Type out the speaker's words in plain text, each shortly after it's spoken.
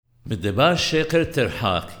Mideba sheker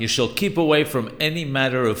terhak. You shall keep away from any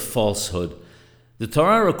matter of falsehood. The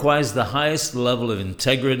Torah requires the highest level of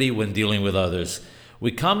integrity when dealing with others.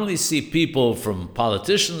 We commonly see people, from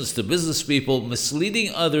politicians to business people,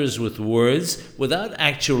 misleading others with words without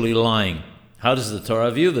actually lying. How does the Torah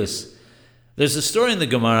view this? There's a story in the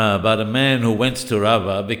Gemara about a man who went to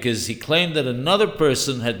Rabbah because he claimed that another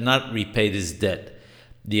person had not repaid his debt.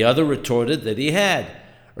 The other retorted that he had.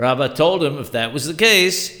 Rabbah told him if that was the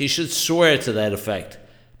case, he should swear to that effect.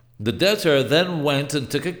 The debtor then went and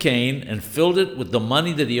took a cane and filled it with the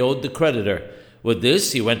money that he owed the creditor. With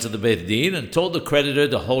this, he went to the Beit Din and told the creditor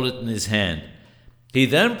to hold it in his hand. He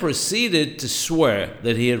then proceeded to swear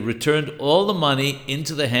that he had returned all the money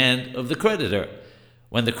into the hand of the creditor.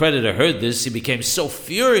 When the creditor heard this, he became so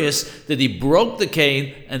furious that he broke the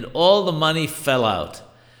cane and all the money fell out.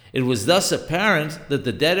 It was thus apparent that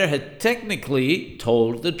the debtor had technically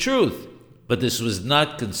told the truth. But this was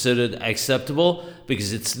not considered acceptable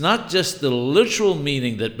because it's not just the literal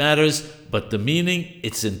meaning that matters, but the meaning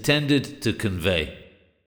it's intended to convey.